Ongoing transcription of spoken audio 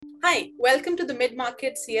Hi, welcome to the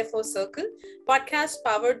Mid-Market CFO Circle, podcast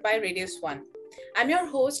powered by Radius One. I'm your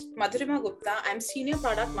host, Madhurima Gupta. I'm Senior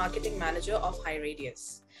Product Marketing Manager of High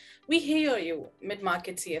Radius. We hear you,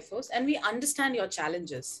 mid-market CFOs, and we understand your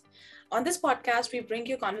challenges. On this podcast, we bring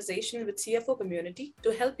you conversation with CFO community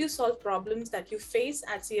to help you solve problems that you face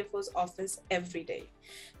at CFO's office every day.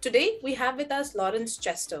 Today, we have with us Lawrence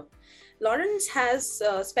Chester. Lawrence has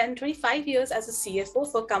spent 25 years as a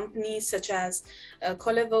CFO for companies such as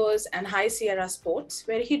Colivers and High Sierra Sports,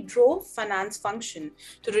 where he drove finance function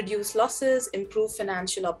to reduce losses, improve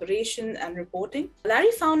financial operation and reporting.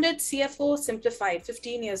 Larry founded CFO Simplified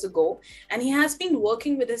 15 years ago, and he has been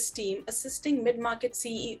working with his team assisting mid-market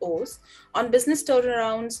CEOs on business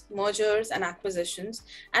turnarounds, mergers and acquisitions,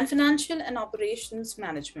 and financial and operations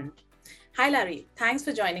management. Hi, Larry. Thanks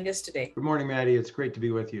for joining us today. Good morning, Maddie. It's great to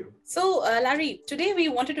be with you. So, Larry, today we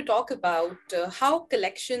wanted to talk about how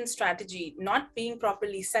collection strategy not being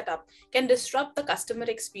properly set up can disrupt the customer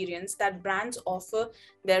experience that brands offer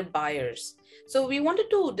their buyers. So, we wanted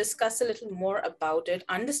to discuss a little more about it,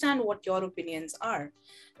 understand what your opinions are.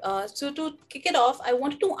 So, to kick it off, I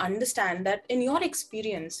wanted to understand that in your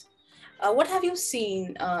experience, what have you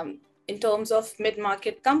seen in terms of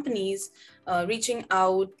mid-market companies reaching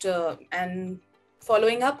out and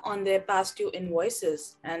following up on their past due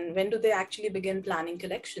invoices, and when do they actually begin planning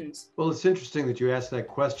collections? Well, it's interesting that you asked that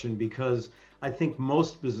question because I think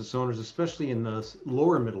most business owners, especially in the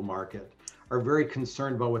lower middle market, are very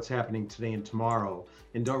concerned about what's happening today and tomorrow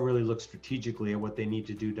and don't really look strategically at what they need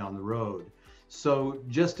to do down the road. So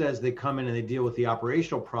just as they come in and they deal with the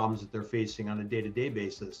operational problems that they're facing on a day-to-day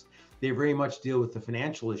basis, they very much deal with the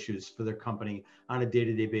financial issues for their company on a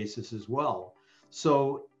day-to-day basis as well.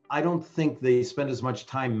 So I don't think they spend as much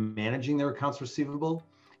time managing their accounts receivable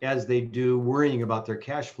as they do worrying about their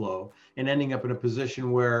cash flow and ending up in a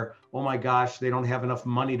position where, oh my gosh, they don't have enough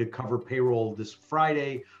money to cover payroll this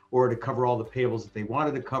Friday or to cover all the payables that they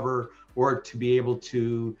wanted to cover or to be able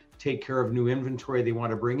to take care of new inventory they want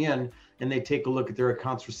to bring in. And they take a look at their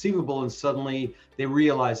accounts receivable and suddenly they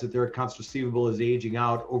realize that their accounts receivable is aging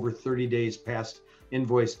out over 30 days past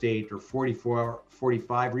invoice date or 44,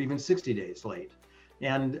 45, or even 60 days late.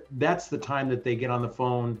 And that's the time that they get on the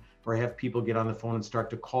phone or have people get on the phone and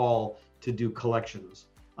start to call to do collections.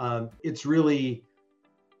 It's really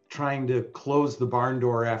trying to close the barn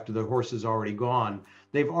door after the horse is already gone.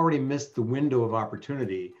 They've already missed the window of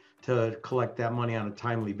opportunity to collect that money on a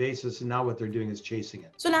timely basis. And now what they're doing is chasing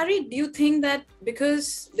it. So Larry, do you think that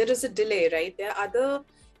because there is a delay, right, there are other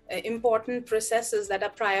important processes that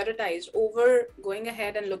are prioritized over going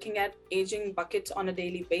ahead and looking at aging buckets on a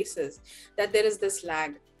daily basis, that there is this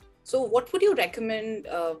lag? So what would you recommend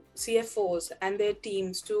CFOs and their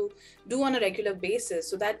teams to do on a regular basis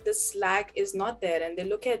so that this lag is not there and they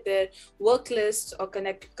look at their work lists or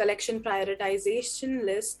collection prioritization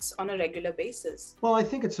lists on a regular basis? Well, I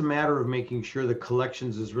think it's a matter of making sure that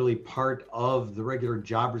collections is really part of the regular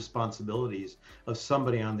job responsibilities of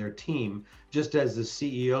somebody on their team, just as the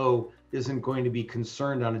CEO isn't going to be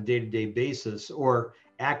concerned on a day-to-day basis or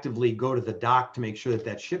actively go to the dock to make sure that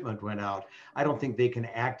that shipment went out. I don't think they can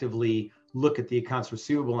actively look at the accounts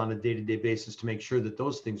receivable on a day-to-day basis to make sure that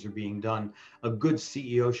those things are being done. A good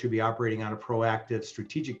CEO should be operating on a proactive,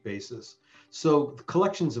 strategic basis. So the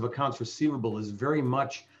collections of accounts receivable is very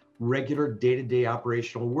much regular day-to-day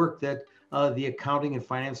operational work that the accounting and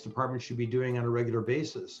finance department should be doing on a regular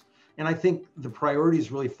basis. And I think the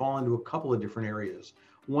priorities really fall into a couple of different areas.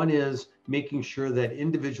 One is making sure that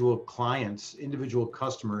individual clients, individual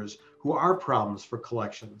customers who are problems for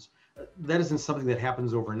collections, that isn't something that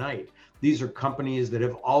happens overnight. These are companies that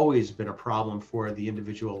have always been a problem for the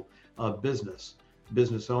individual business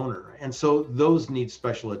owner. And so those need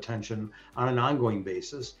special attention on an ongoing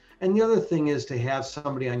basis. And the other thing is to have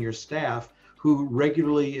somebody on your staff who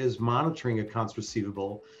regularly is monitoring accounts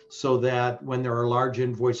receivable so that when there are large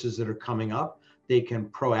invoices that are coming up, they can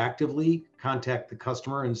proactively contact the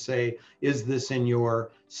customer and say, is this in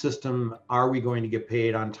your system? Are we going to get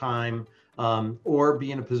paid on time? Or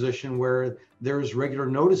be in a position where there's regular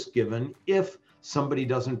notice given if somebody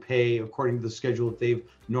doesn't pay according to the schedule that they've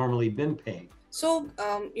normally been paying. So,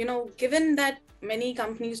 given that many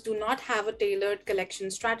companies do not have a tailored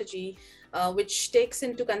collection strategy, which takes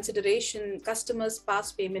into consideration customers'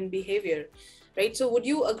 past payment behavior, right? So would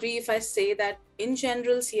you agree if I say that in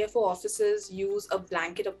general, CFO offices use a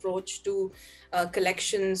blanket approach to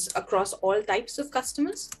collections across all types of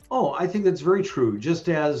customers? Oh, I think that's very true. Just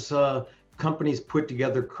as companies put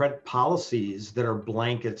together credit policies that are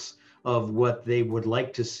blankets of what they would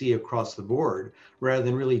like to see across the board, rather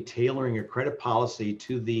than really tailoring a credit policy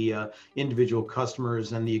to the individual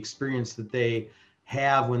customers and the experience that they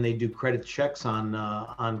have when they do credit checks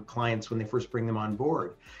on clients when they first bring them on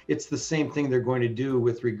board. It's the same thing they're going to do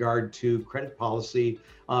with regard to credit policy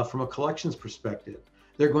from a collections perspective.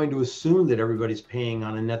 They're going to assume that everybody's paying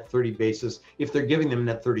on a net 30 basis. If they're giving them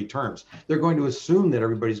net 30 terms, they're going to assume that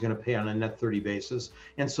everybody's going to pay on a net 30 basis.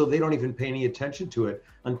 And so they don't even pay any attention to it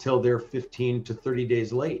until they're 15 to 30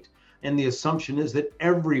 days late. And the assumption is that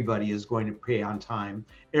everybody is going to pay on time.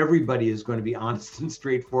 Everybody is going to be honest and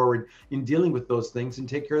straightforward in dealing with those things and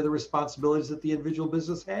take care of the responsibilities that the individual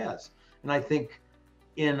business has. And I think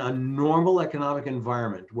in a normal economic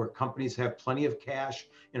environment where companies have plenty of cash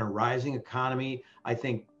in a rising economy, I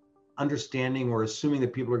think understanding or assuming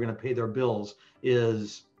that people are going to pay their bills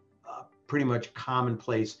is pretty much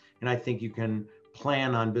commonplace. And I think you can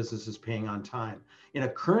plan on businesses paying on time. In a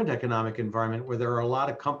current economic environment where there are a lot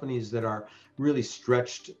of companies that are really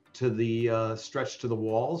stretched to the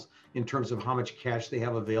walls in terms of how much cash they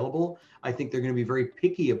have available, I think they're going to be very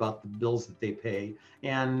picky about the bills that they pay,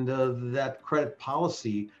 and that credit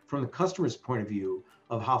policy from the customer's point of view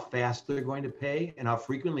of how fast they're going to pay and how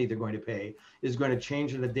frequently they're going to pay is going to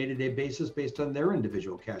change on a day-to-day basis based on their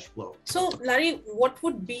individual cash flow. So, Larry, what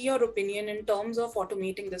would be your opinion in terms of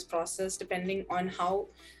automating this process depending on how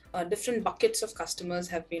different buckets of customers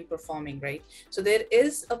have been performing, right? So there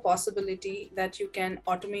is a possibility that you can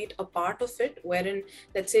automate a part of it, wherein,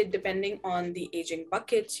 let's say, depending on the aging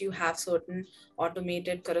buckets, you have certain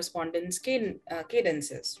automated correspondence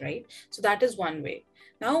cadences, right? So that is one way.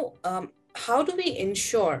 Now, how do we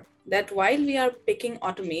ensure that while we are picking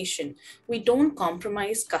automation, we don't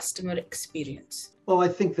compromise customer experience? Well, I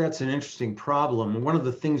think that's an interesting problem. One of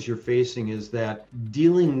the things you're facing is that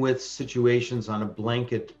dealing with situations on a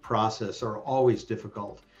blanket process are always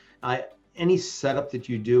difficult. Any setup that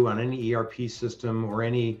you do on any ERP system or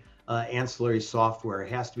any ancillary software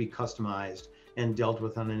has to be customized and dealt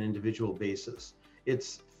with on an individual basis.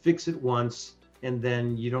 It's fix it once, and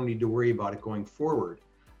then you don't need to worry about it going forward.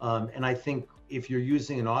 And I think if you're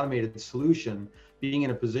using an automated solution, being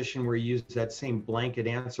in a position where you use that same blanket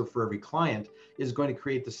answer for every client is going to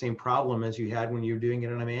create the same problem as you had when you're doing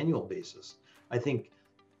it on a manual basis. I think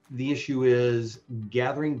the issue is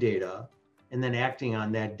gathering data and then acting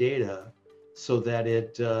on that data so that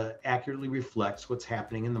it accurately reflects what's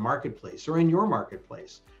happening in the marketplace or in your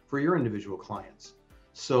marketplace for your individual clients.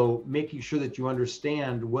 So making sure that you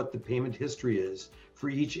understand what the payment history is for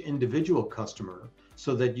each individual customer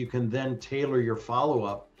so that you can then tailor your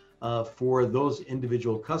follow-up for those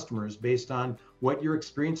individual customers based on what your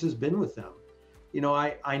experience has been with them. You know,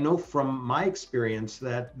 I know from my experience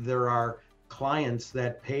that there are clients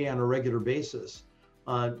that pay on a regular basis,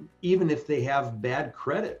 even if they have bad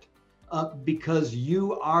credit, because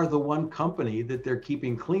you are the one company that they're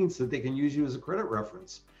keeping clean so that they can use you as a credit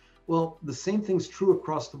reference. Well, the same thing's true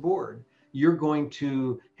across the board. You're going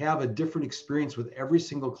to have a different experience with every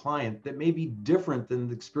single client that may be different than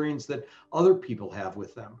the experience that other people have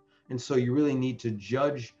with them. And so you really need to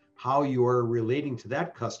judge how you're relating to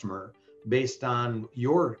that customer based on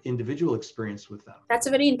your individual experience with them. That's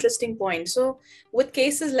a very interesting point. So with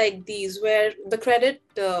cases like these, where the credit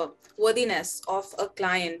worthiness of a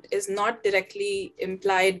client is not directly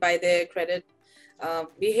implied by their credit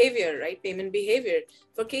behavior, right? Payment behavior.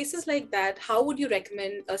 For cases like that, how would you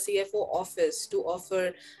recommend a CFO office to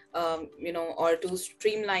offer, or to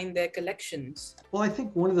streamline their collections? Well, I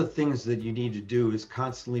think one of the things that you need to do is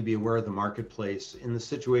constantly be aware of the marketplace. In the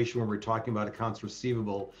situation where we're talking about accounts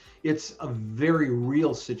receivable, it's a very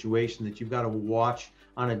real situation that you've got to watch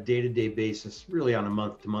on a day-to-day basis, really on a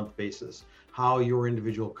month-to-month basis, how your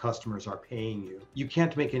individual customers are paying you. You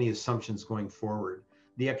can't make any assumptions going forward.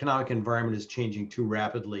 The economic environment is changing too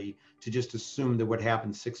rapidly to just assume that what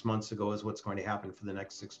happened 6 months ago is what's going to happen for the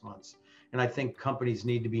next 6 months. And I think companies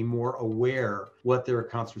need to be more aware what their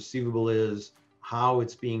accounts receivable is, how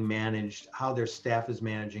it's being managed, how their staff is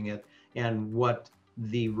managing it, and what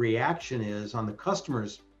the reaction is on the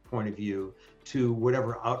customer's point of view to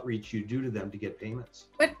whatever outreach you do to them to get payments.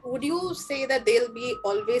 But would you say that there'll be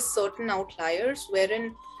always certain outliers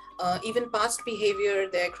wherein even past behavior,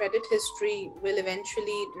 their credit history will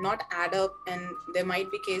eventually not add up, and there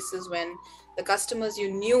might be cases when the customers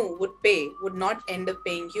you knew would pay would not end up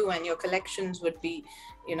paying you, and your collections would be,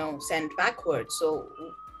 sent backwards. So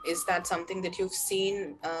is that something that you've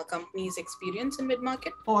seen companies experience in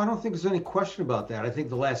mid-market? Oh, I don't think there's any question about that. I think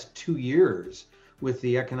the last 2 years with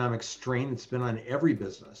the economic strain that's been on every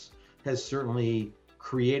business has certainly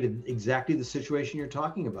created exactly the situation you're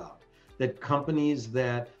talking about. That companies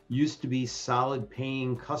that used to be solid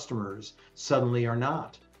paying customers suddenly are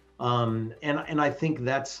not. And I think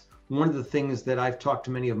that's one of the things that I've talked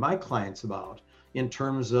to many of my clients about in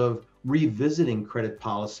terms of revisiting credit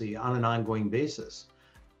policy on an ongoing basis.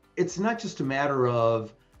 It's not just a matter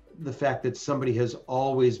of the fact that somebody has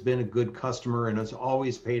always been a good customer and has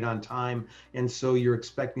always paid on time, and so you're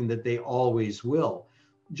expecting that they always will.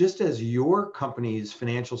 Just as your company's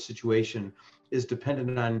financial situation is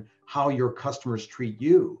dependent on how your customers treat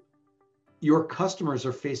you, your customers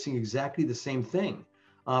are facing exactly the same thing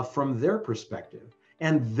from their perspective.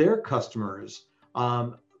 And their customers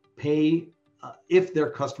pay, if their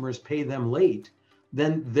customers pay them late,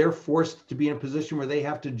 then they're forced to be in a position where they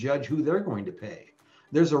have to judge who they're going to pay.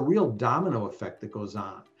 There's a real domino effect that goes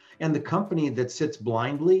on. And the company that sits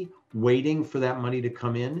blindly waiting for that money to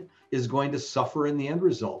come in is going to suffer in the end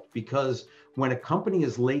result, because when a company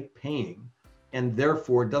is late paying and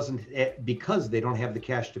therefore doesn't, because they don't have the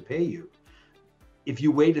cash to pay you, if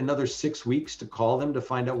you wait another 6 weeks to call them to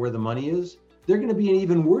find out where the money is, they're going to be in an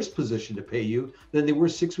even worse position to pay you than they were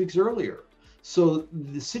 6 weeks earlier. So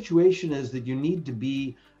the situation is that you need to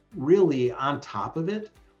be really on top of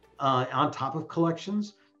it, on top of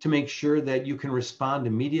collections, to make sure that you can respond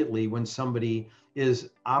immediately when somebody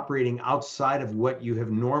is operating outside of what you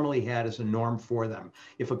have normally had as a norm for them.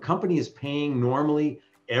 If a company is paying normally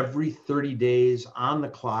every 30 days on the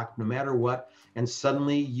clock, no matter what, and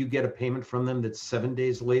suddenly you get a payment from them that's 7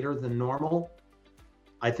 days later than normal,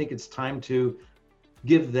 I think it's time to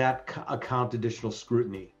give that account additional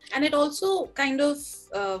scrutiny. And it also kind of,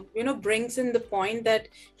 brings in the point that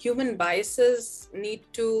human biases need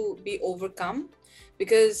to be overcome,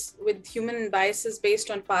 because with human biases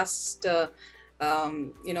based on past,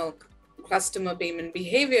 customer payment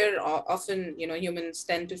behavior, often, humans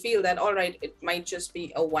tend to feel that, all right, it might just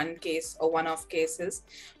be a one case or one-off cases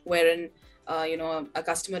wherein a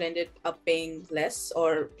customer ended up paying less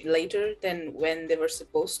or later than when they were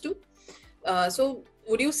supposed to. So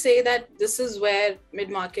would you say that this is where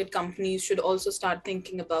mid-market companies should also start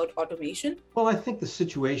thinking about automation? Well, I think the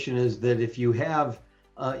situation is that if you have,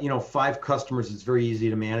 5 customers, it's very easy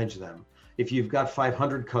to manage them. If you've got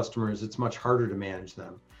 500 customers, it's much harder to manage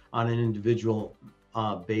them on an individual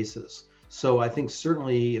basis. So I think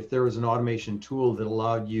certainly if there was an automation tool that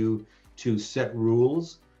allowed you to set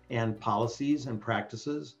rules and policies and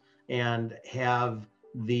practices and have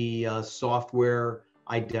the software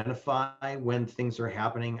identify when things are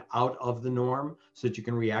happening out of the norm so that you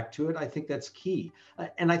can react to it, I think that's key.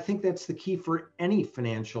 And I think that's the key for any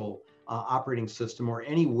financial operating system or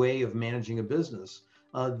any way of managing a business.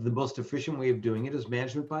 The most efficient way of doing it is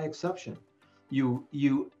management by exception.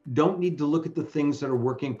 You don't need to look at the things that are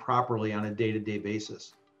working properly on a day-to-day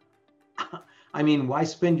basis. I mean, why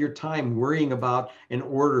spend your time worrying about an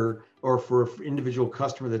order or for an individual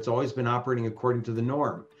customer that's always been operating according to the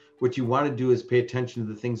norm? What you want to do is pay attention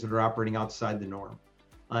to the things that are operating outside the norm.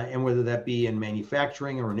 And whether that be in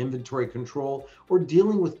manufacturing or in inventory control or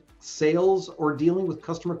dealing with sales or dealing with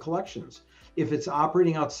customer collections. If it's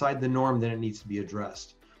operating outside the norm, then it needs to be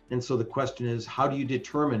addressed. And so the question is, how do you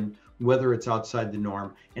determine whether it's outside the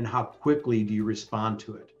norm and how quickly do you respond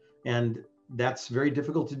to it? And that's very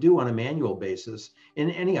difficult to do on a manual basis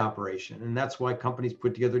in any operation. And that's why companies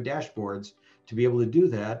put together dashboards to be able to do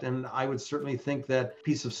that. And I would certainly think that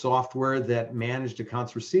piece of software that managed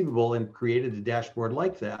accounts receivable and created a dashboard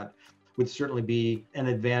like that would certainly be an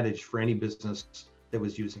advantage for any business that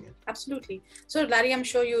was using it. Absolutely. So Larry, I'm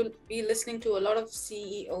sure you'll be listening to a lot of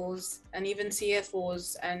CEOs and even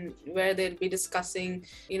CFOs, and where they'll be discussing,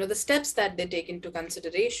 the steps that they take into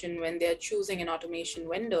consideration when they're choosing an automation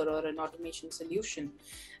vendor or an automation solution,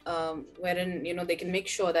 wherein, they can make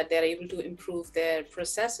sure that they're able to improve their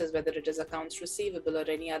processes, whether it is accounts receivable or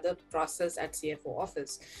any other process at CFO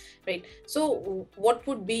office, right? So what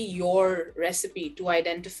would be your recipe to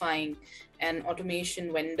identifying an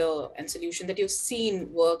automation vendor and solution that you've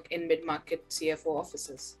seen work in mid-market CFO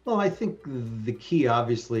offices? Well, I think the key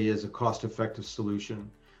obviously is a cost-effective solution.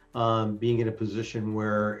 Being in a position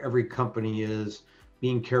where every company is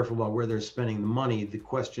being careful about where they're spending the money. The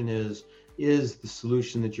question is the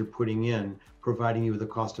solution that you're putting in providing you with a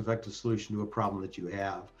cost-effective solution to a problem that you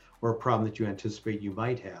have or a problem that you anticipate you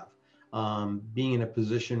might have? Being in a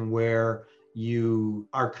position where you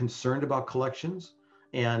are concerned about collections,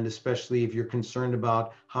 and especially if you're concerned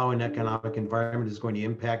about how an economic environment is going to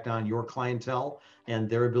impact on your clientele and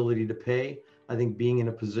their ability to pay, I think being in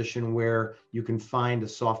a position where you can find a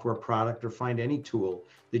software product or find any tool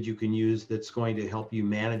that you can use that's going to help you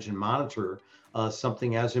manage and monitor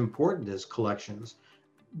something as important as collections,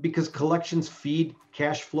 because collections feed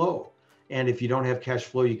cash flow. And if you don't have cash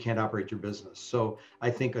flow, you can't operate your business. So I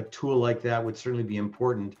think a tool like that would certainly be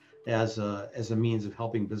important as a means of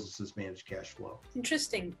helping businesses manage cash flow.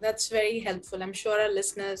 Interesting. That's very helpful. I'm sure our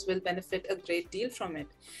listeners will benefit a great deal from it.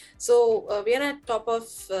 So we are at top of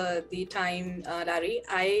the time, Larry.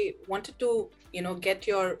 I wanted to, get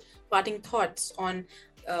your parting thoughts on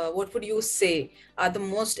what would you say are the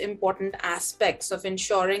most important aspects of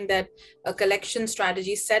ensuring that a collection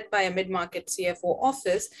strategy set by a mid-market CFO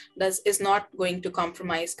office is not going to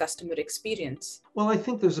compromise customer experience? Well, I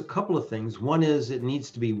think there's a couple of things. One is it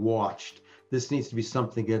needs to be watched. This needs to be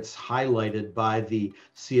something that's highlighted by the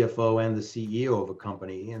CFO and the CEO of a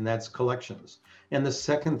company, and that's collections. And the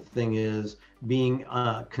second thing is being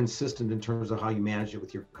consistent in terms of how you manage it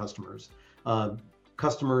with your customers.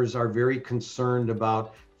 Customers are very concerned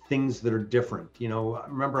about things that are different.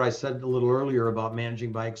 Remember I said a little earlier about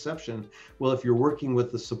managing by exception. Well, if you're working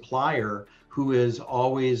with the supplier who is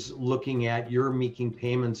always looking at you're making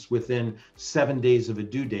payments within 7 days of a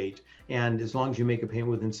due date, and as long as you make a payment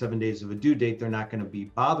within 7 days of a due date, they're not going to be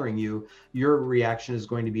bothering you, your reaction is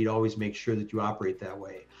going to be to always make sure that you operate that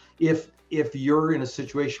way. If you're in a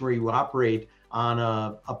situation where you operate on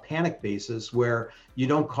a panic basis where you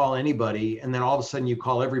don't call anybody and then all of a sudden you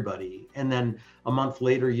call everybody and then a month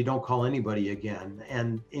later you don't call anybody again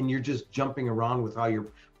and you're just jumping around with how you're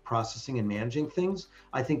processing and managing things,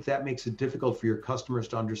 I think that makes it difficult for your customers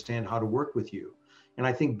to understand how to work with you. And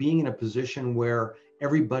I think being in a position where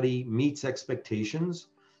everybody meets expectations,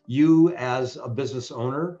 you as a business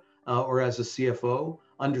owner or as a CFO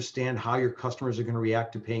understand how your customers are going to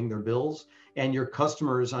react to paying their bills, and your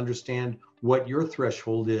customers understand what your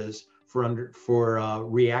threshold is for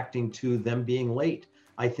reacting to them being late.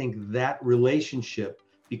 I think that relationship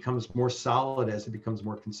becomes more solid as it becomes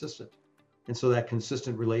more consistent. And so that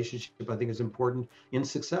consistent relationship, I think, is important in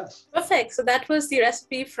success. Perfect. So that was the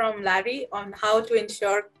recipe from Larry on how to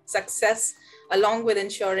ensure success along with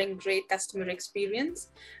ensuring great customer experience.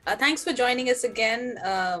 Thanks for joining us again,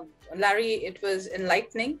 Larry. It was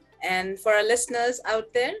enlightening. And for our listeners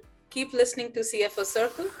out there, keep listening to CFO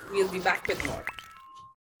Circle. We'll be back with more.